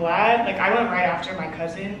why I'm glad. Like, I went right after my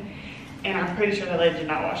cousin, and I'm pretty sure that lady did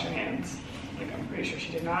not wash her hands. Like, I'm pretty sure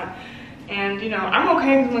she did not. And you know, I'm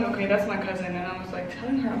okay, because I'm like, okay, that's my cousin. And I was like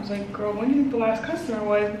telling her, I was like, girl, when do you think the last customer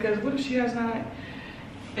was? Because what if she has not?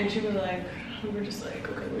 And she was like, we were just like,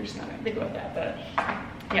 okay, we're just not gonna think about that. But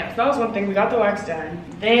yeah, so that was one thing. We got the wax done.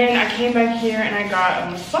 Then I came back here and I got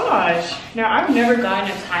a massage. Now, I've never gotten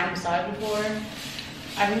a Thai massage before.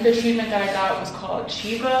 I think the treatment that I got was called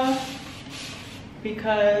Cheeva,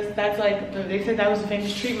 because that's like, they said that was a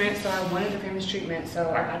famous treatment, so I wanted the famous treatment,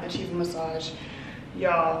 so I got the Cheeva massage.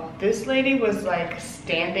 Y'all, this lady was like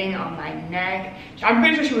standing on my neck. I'm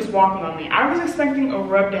pretty sure she was walking on me. I was expecting a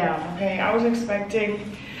rub down, okay? I was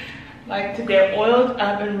expecting like to get oiled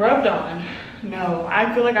up and rubbed on. No,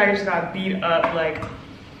 I feel like I just got beat up. Like,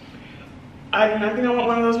 I do not think I want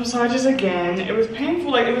one of those massages again. It was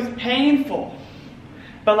painful, like it was painful.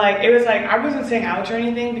 But like, it was like, I wasn't saying ouch or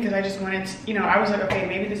anything, because I just wanted to, you know, I was like, okay,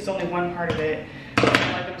 maybe this is only one part of it.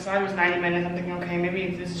 And like, the massage was 90 minutes. I'm thinking, okay,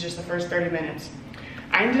 maybe this is just the first 30 minutes.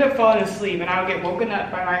 I ended up falling asleep, and I would get woken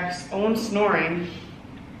up by my own snoring,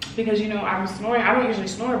 because you know, I was snoring. I don't usually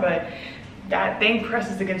snore, but that thing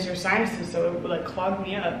presses against your sinuses, so it would like clog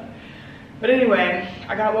me up. But anyway,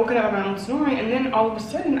 I got woken up by my own snoring, and then all of a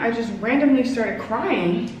sudden I just randomly started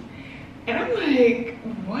crying, And I'm like,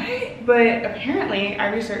 what? But apparently,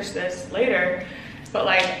 I researched this later, but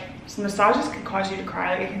like, so massages can cause you to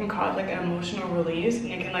cry. Like, it can cause like an emotional release,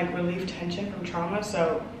 and it can like relieve tension from trauma.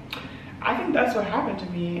 So I think that's what happened to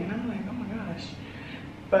me, and I'm like, oh my gosh.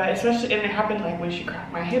 But especially, and it happened like when she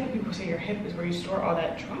cracked my hip. People say your hip is where you store all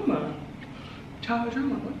that trauma, childhood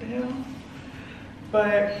trauma. What the hell?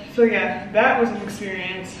 But so yeah, that was an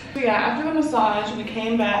experience. So yeah, after the massage, we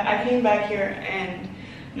came back. I came back here, and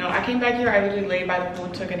no, I came back here. I literally laid by the pool,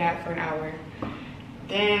 took a nap for an hour.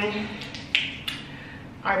 Then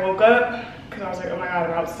I woke up because I was like, oh my god,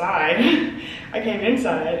 I'm outside. I came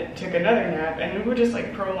inside, took another nap, and we were just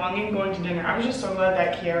like prolonging going to dinner. I was just so glad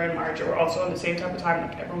that Kiara and Marge were also on the same type of time.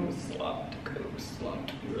 Like, everyone was slumped. It was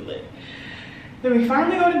slumped. We were lit. Then we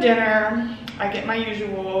finally go to dinner. I get my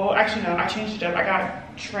usual, actually no, I changed it up. I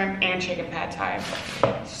got shrimp and chicken pad thai.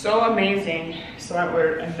 So amazing. So I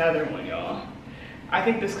ordered another one, y'all. I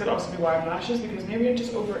think this could also be why I'm nauseous, because maybe I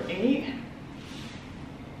just overate.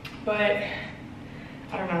 But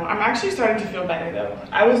I don't know. I'm actually starting to feel better though.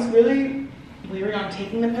 I was really leery on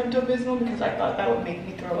taking the Pepto-Bismol because I thought that would make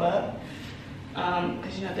me throw up.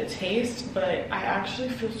 Because you know the taste, but I actually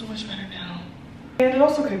feel so much better now. And it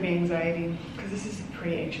also could be anxiety, because this is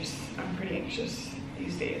pretty anxious. I'm pretty anxious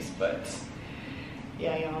these days, but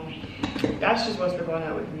yeah, y'all. That's just what's been going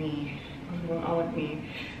on with me. What's going on with me.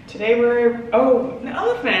 Today we're, oh, the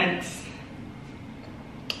elephants.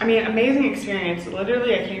 I mean, amazing experience.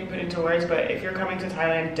 Literally, I can't even put it into words, but if you're coming to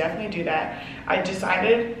Thailand, definitely do that. I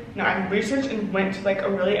decided, no, I researched and went to like a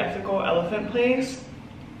really ethical elephant place.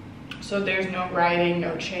 So there's no riding,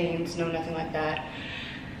 no chains, no nothing like that.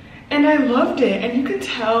 And I loved it. And you could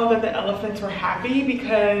tell that the elephants were happy,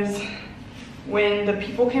 because when the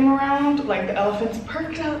people came around, like the elephants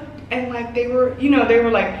perked up and like they were, you know, they were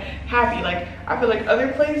like happy. Like I feel like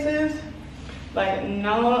other places, like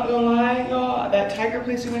not gonna lie, y'all, that tiger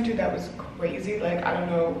place we went to, that was crazy. Like I don't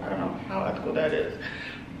know how ethical that is,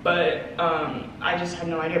 but I just had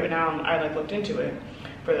no idea. But now I like looked into it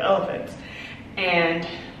for the elephants, and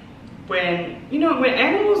when, you know, when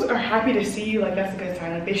animals are happy to see you, like that's a good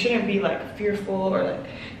sign. Like they shouldn't be like fearful or like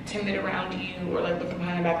timid around you or like looking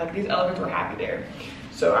behind their back. Like these elephants were happy there,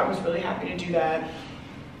 so I was really happy to do that.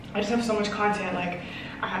 I just have so much content. Like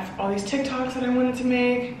I have all these TikToks that I wanted to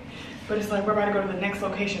make, but it's like we're about to go to the next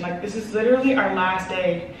location. Like this is literally our last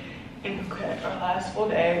day in Phuket, our last full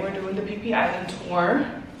day. We're doing the PP Island tour.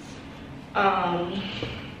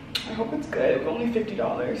 I hope it's good. It's only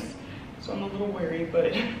 $50, so I'm a little worried,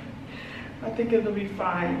 but I think it'll be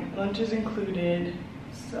fine. Lunch is included,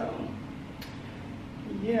 so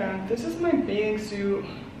yeah. This is my bathing suit.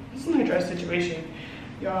 This is my dress situation.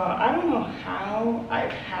 Y'all, I don't know how I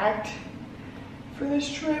packed for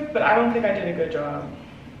this trip, but I don't think I did a good job.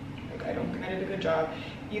 Like, I don't think I did a good job.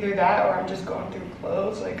 Either that or I'm just going through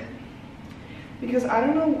clothes, like, because I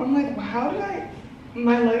don't know, I'm like, how did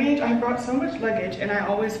my luggage, I brought so much luggage and I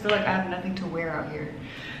always feel like I have nothing to wear out here.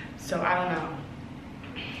 So I don't know.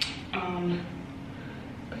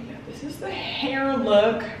 But yeah, this is the hair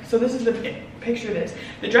look. So this is the picture of this.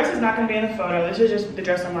 The dress is not gonna be in the photo. This is just the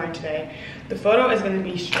dress I'm wearing today. The photo is gonna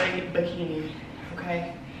be straight bikini,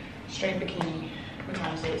 okay? Straight bikini. What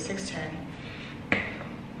time is it? 6:10.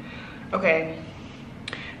 Okay.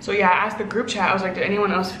 So yeah, I asked the group chat, I was like, did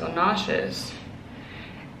anyone else feel nauseous?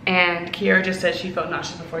 And Kiara just said she felt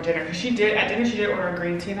nauseous before dinner. Because she did, at dinner she did order a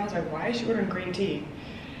green tea, and I was like, why is she ordering green tea?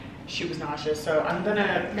 She was nauseous, so I'm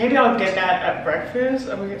gonna, maybe I'll get that at breakfast.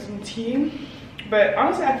 I'm gonna get some tea. But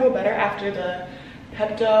honestly, I feel better after the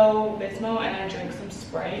Pepto-Bismol, and I drank some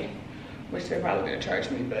Sprite, which they're probably gonna charge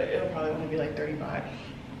me, but it'll probably only be like 35.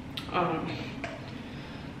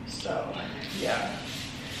 So yeah.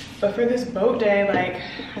 But for this boat day, like,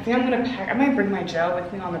 I think I'm gonna pack, I might bring my gel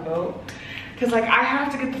with me on the boat. Cause like I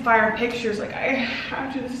have to get the fire pictures. Like I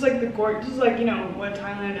have to, this is like this is like, you know, what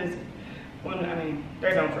Thailand is. Well, I mean,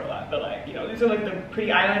 they're known for a lot, but like, you know, these are like the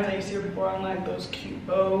pretty islands that you see before on like those cute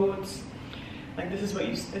boats. Like this is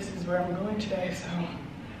where I'm going today, so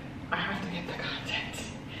I have to get the content.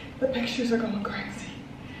 The pictures are going crazy.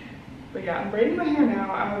 But yeah, I'm braiding my hair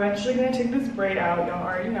now. I'm eventually gonna take this braid out, y'all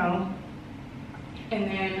already know. And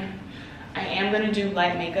then I am gonna do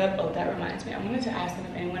light makeup. Oh, that reminds me, I wanted to ask them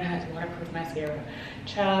if anyone has waterproof mascara.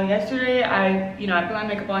 Child, yesterday I put my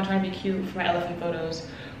makeup on trying to be cute for my elephant photos.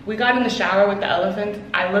 We got in the shower with the elephant.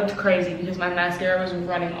 I looked crazy because my mascara was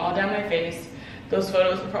running all down my face. Those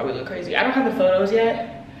photos will probably look crazy. I don't have the photos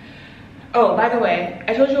yet. Oh, by the way,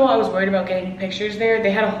 I told you all I was worried about getting pictures there.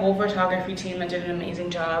 They had a whole photography team that did an amazing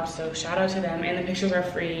job, so shout out to them. And the pictures are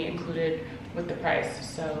free, included with the price.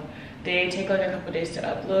 So They take like a couple days to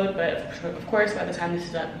upload, but of course by the time this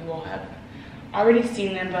is up, you will have already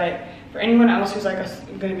seen them. But for anyone else who's like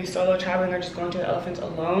gonna be solo traveling or just going to the elephants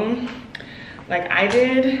alone, like I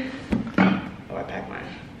did, oh, I packed mine.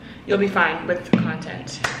 You'll be fine with the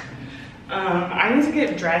content. I need to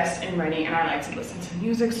get dressed and ready, and I like to listen to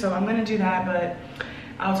music, so I'm gonna do that, but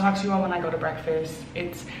I'll talk to you all when I go to breakfast.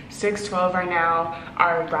 It's 6:12 right now.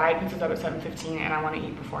 Our ride picks us up at 7:15, and I want to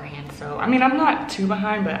eat beforehand. So, I mean, I'm not too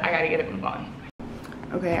behind, but I gotta get it move on.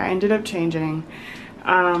 Okay, I ended up changing.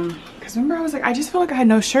 Because remember I was like, I just feel like I had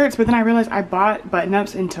no shirts, but then I realized I bought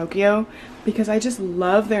button-ups in Tokyo because I just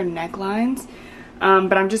love their necklines.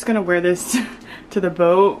 But I'm just gonna wear this to the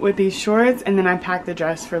boat with these shorts, and then I packed the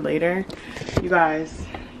dress for later. You guys,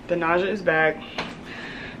 the nausea is back,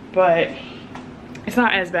 but it's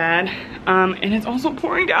not as bad. And it's also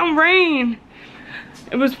pouring down rain.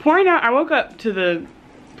 It was pouring down, I woke up to the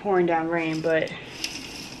pouring down rain, but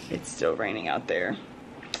it's still raining out there.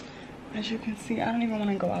 As you can see, I don't even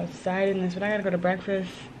want to go outside in this, but I gotta go to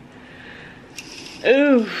breakfast.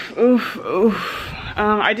 Oof, oof, oof.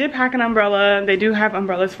 I did pack an umbrella. They do have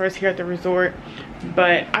umbrellas for us here at the resort,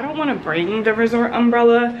 but I don't want to bring the resort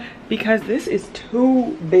umbrella because this is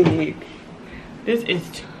too big. This is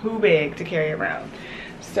too big to carry around.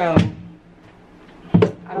 So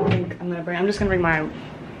I don't think I'm gonna bring, I'm just gonna bring my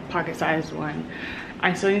pocket sized one.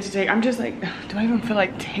 I still need to take, I'm just like, do I even feel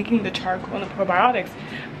like taking the charcoal and the probiotics?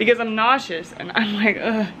 Because I'm nauseous and I'm like,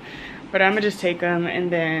 ugh. But I'm gonna just take them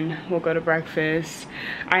and then we'll go to breakfast.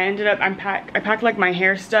 I ended up, I packed like my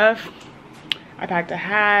hair stuff. I packed a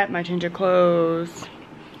hat, my change of clothes,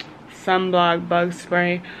 sunblock, bug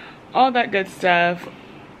spray, all that good stuff.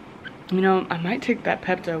 You know, I might take that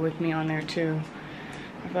Pepto with me on there too.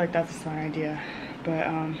 I feel like that's a smart idea. But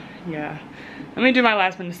yeah. Let me do my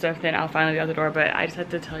last minute stuff, then I'll finally be out the door. But I just had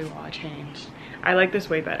to tell you all I changed. I like this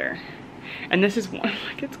way better. And this is one,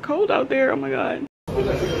 like it's cold out there, oh my God.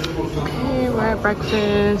 Okay, we're at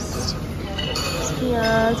breakfast.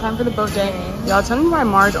 Yeah, time for the boat day. Y'all, tell me why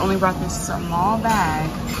Marge only brought this small bag.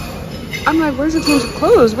 I'm like, where's the change of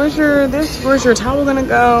clothes? Where's your this? Where's your towel gonna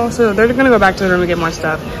go? So they're gonna go back to the room and get more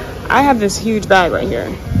stuff. I have this huge bag right here.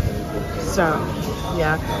 So,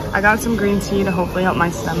 yeah. I got some green tea to hopefully help my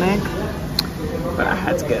stomach. But I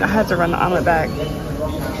had to run the omelet back.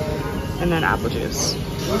 And then apple juice.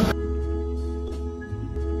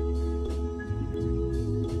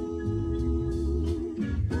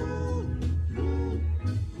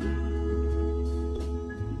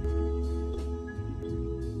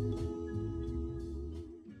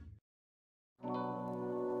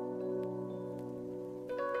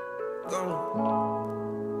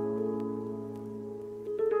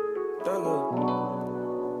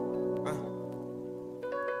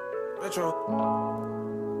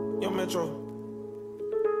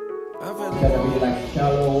 It's gonna be like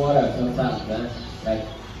shallow water sometimes, like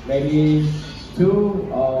maybe 2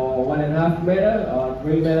 or 1.5 meter or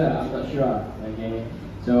 3 meter, I'm not sure. Okay,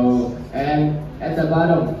 so and at the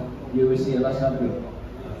bottom you will see a lot of something.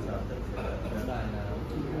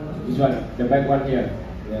 This one, the back one here.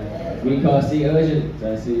 Yeah. We call sea urchin.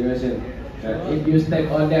 So sea urchin. If you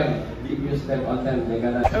step on them, they're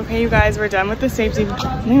gonna. Okay, you guys, we're done with the safety.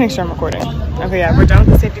 Let me make sure I'm recording. Okay, yeah, we're done with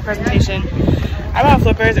the safety presentation. I bought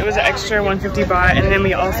flippers. It was an extra 150 baht, and then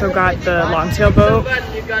we also got the longtail boat.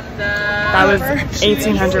 That was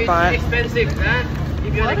 1,800 baht.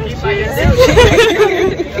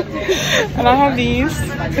 And I have these.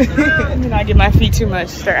 And I give my feet too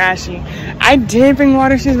much. They're ashy. I did bring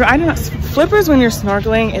water shoes, but I don't know. Flippers when you're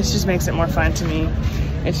snorkeling, it just makes it more fun to me.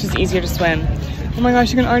 It's just easier to swim. Oh my gosh,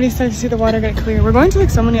 you can already start to see the water get clear. We're going to like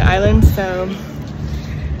so many islands, so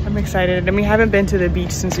I'm excited. And we haven't been to the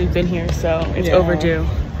beach since we've been here, so it's overdue.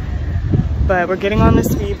 But we're getting on the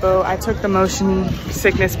speedboat. I took the motion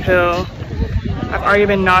sickness pill. I've already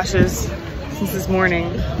been nauseous since this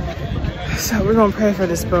morning. So we're gonna pray for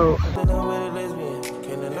this boat. I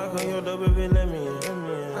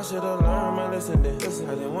should have learned my lesson then.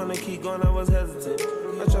 I didn't want to keep going, I was hesitant.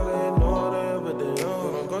 I try to ignore the evidence.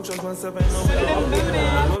 I'm gonna trust myself, ain't no better.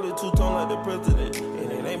 I'm only two-tone like the president.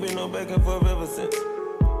 And it ain't been no back and forth ever since.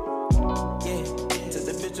 Yeah, took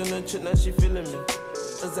the bitch on the trip, now she feeling me.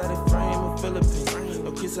 Exotic frame in Philippines.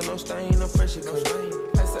 No kissing, no stain, no pressure clean.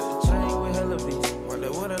 Pass out the chain with hella beats. While the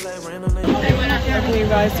water like rain on the Okay, you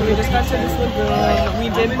guys, so we just got to this lagoon. We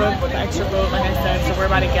did book the extra boat, like I said, so we're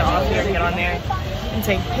about to get off here and get on there and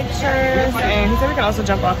take pictures. And he said we can also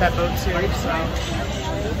jump off that boat too, so.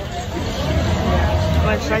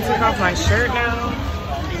 Like, should I take off my shirt now?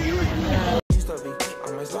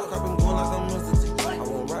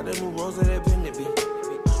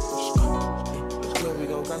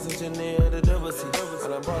 We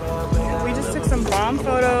just took some bomb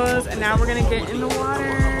photos and now we're gonna get in the water.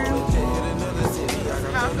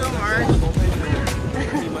 How so, Mark?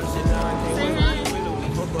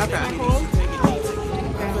 Okay.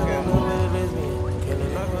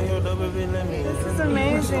 This is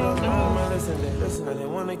amazing. I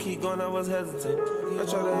didn't want to keep going, I was hesitant. I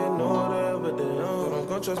try to ignore the evidence. But I'm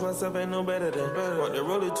gonna trust myself, ain't no better than. Want to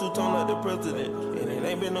roll it two-tone like the president. And it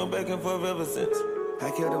ain't been no back and forth ever since. I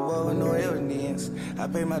killed the world with no evidence. I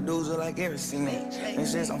pay my dues like every cent. And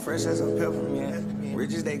shit, I'm fresh as a peppermint.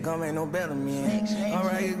 Riches they come, ain't no better man.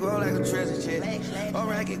 Alright, it go like a treasure chest.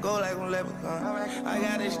 Alright, it go like a leprechaun. I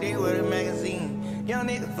got this stick with a magazine. Young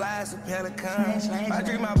nigga fly as a pelican. I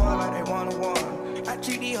treat my boy like they one-on-one. I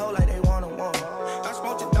treat these hoes like they one-on-one. I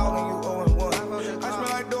smoke your dog and you 0-1. I smell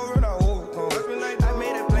like Dover and I overcome. I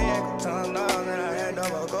made it play like a ton dog and I had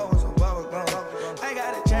double go with some bubble gum. I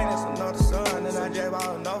got a chain and some another sun and I jab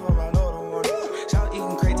all enough of my other one. Shout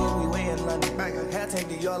eating crazy, we way in London. Back a hat take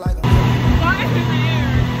the y'all like a. Why is it here?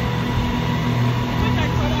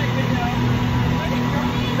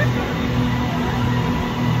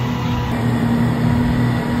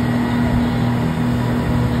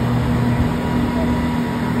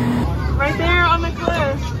 Right there on the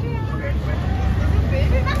cliff.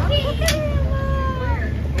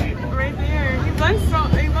 Right there.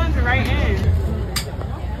 He runs right in.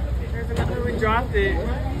 There's another, we dropped it.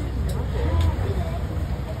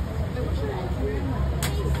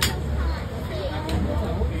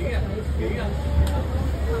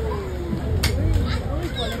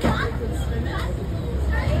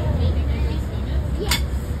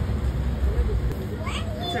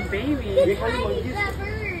 It's a baby.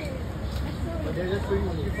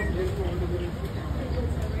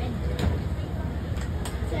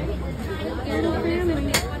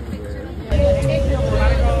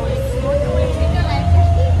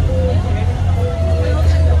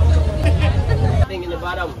 Thing in the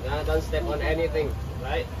bottom, don't step on anything,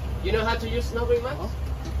 right? You know how to use snorkeling mask?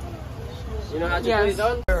 You know how to put it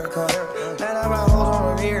on? We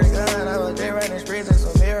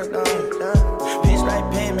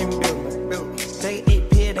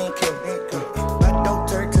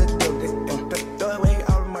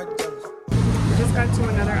just got to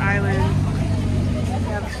another island.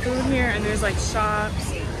 We have food here and there's like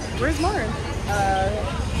shops. Where's Mark?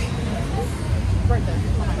 Right there.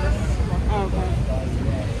 Oh, okay.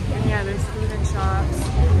 And yeah, there's food and shops.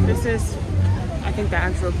 This is, I think, the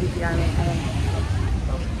actual Phuket Island.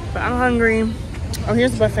 But I'm hungry. Oh,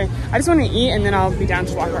 here's the buffet. I just want to eat and then I'll be down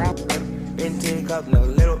to walk around.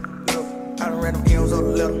 I don't read them M's on the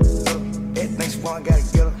little. Everything's fun, gotta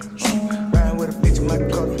get her. Riding with a bitch in my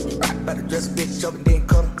color. About to dress a bitch up and then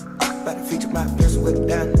cut her. About to feature my pistol with a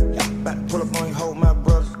diamond. About to pull up on you, hold my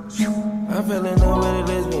brothers. I fell in love with a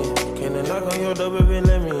lesbian. Can I knock on your door, baby,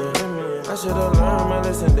 let me in. I should've learned my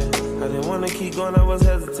lesson then. I didn't wanna keep going, I was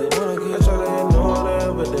hesitant. I try to ignore the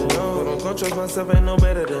evidence. But I'm gonna trust myself, ain't no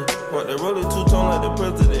better than. Want to roll it two-tone like the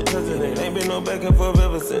president. Ain't been no back and forth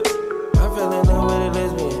ever since. I fell in love with a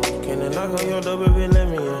lesbian. Can I knock on your door, baby, let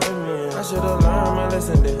me in. I should've learned my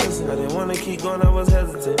lesson then. I didn't wanna keep going, I was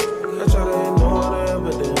hesitant. I try to ignore the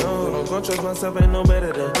evidence. But I'm gonna trust myself, ain't no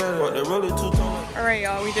better than. Want to roll it two-tone. Alright,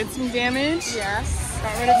 y'all, we did some damage. Yes.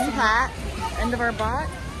 Got rid of some hat. End of our bot.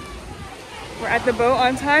 We're at the boat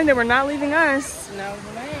on time. They were not leaving us. No,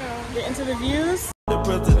 no. Get into the views. The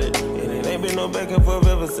president, and it ain't been no back and forth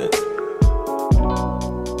ever since.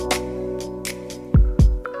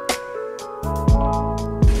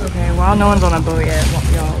 Okay, while no one's on a boat yet,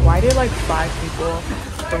 y'all, why did like 5 people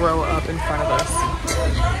throw up in front of us?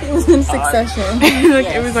 It was in succession. Like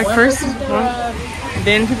it was like first one,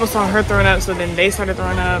 then people saw her throwing up, so then they started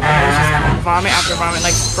throwing up. And it was just vomit after vomit,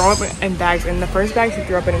 like throw up in bags. And the first bag she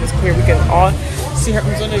threw up in, it was clear. We could all see her. It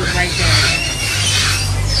was literally right there.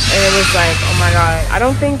 And it was like, oh my god. I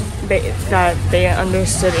don't think that they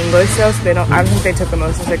understood English still, so they don't. I don't think they took the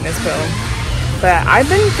motion sickness pill. But I've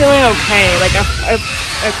been feeling okay. Like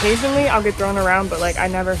occasionally I'll get thrown around, but like I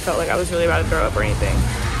never felt like I was really about to throw up or anything.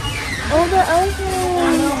 Oh, the elephant!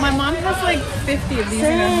 I know. My mom has like 50 of these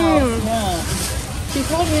in her house. Yeah. She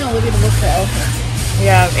told me and Olivia to look for elephants.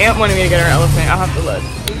 Yeah, Aunt wanted me to get her elephant. I'll have to look.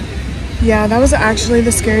 Yeah, that was actually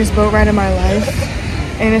the scariest boat ride of my life.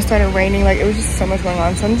 And it started raining. Like, it was just so much going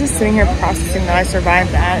on. So I'm just sitting here processing that I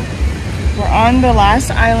survived that. We're on the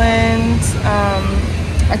last island.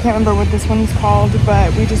 I can't remember what this one's called,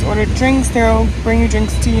 but we just ordered drinks. They'll bring you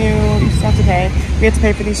drinks to you. You just have to pay. We had to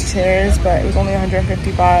pay for these chairs, but it was only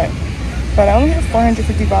 150 baht. But I only have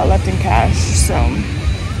 450 baht left in cash, so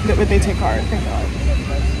but they take card, thank God.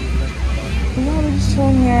 Yeah, we're just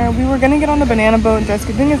chilling here. We were gonna get on the banana boat and jet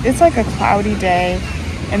ski. The thing is, it's like a cloudy day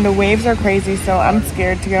and the waves are crazy, so I'm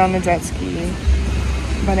scared to get on the jet ski.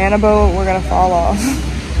 Banana boat, we're gonna fall off.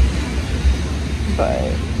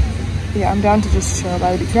 But yeah, I'm down to just chill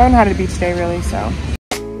by the beach. We haven't had a beach day really, so.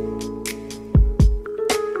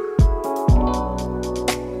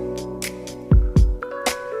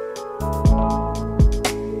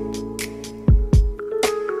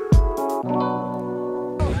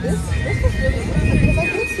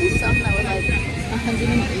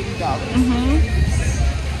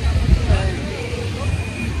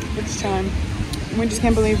 It's chilling. We just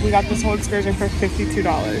can't believe we got this whole excursion for $52.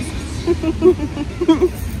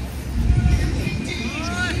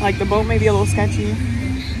 Like the boat may be a little sketchy.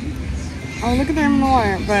 Oh, look at them in the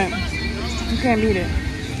water, but you can't beat it.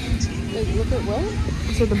 Wait, look at what?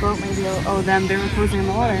 So the boat may be, oh, them, they were cruising in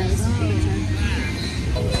the water. It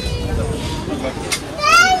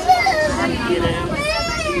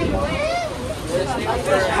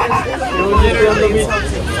was literally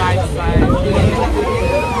tilted side to side.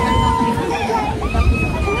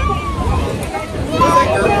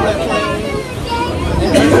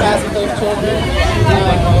 Those children.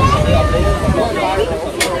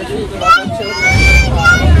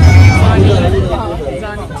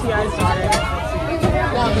 T.I.'s daughter.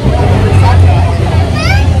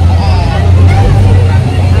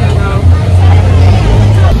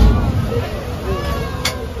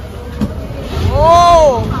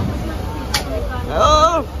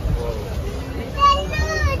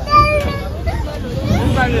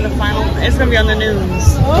 It's gonna be on the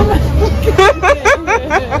news. Oh my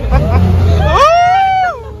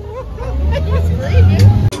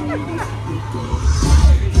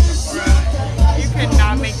You could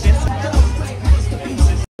not make this.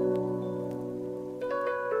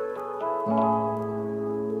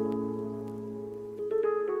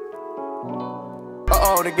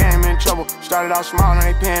 Uh-oh, the game in trouble. Started out small, now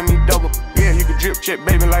they paying me double. Yeah, you can drip check,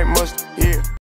 baby, like mustard. Yeah.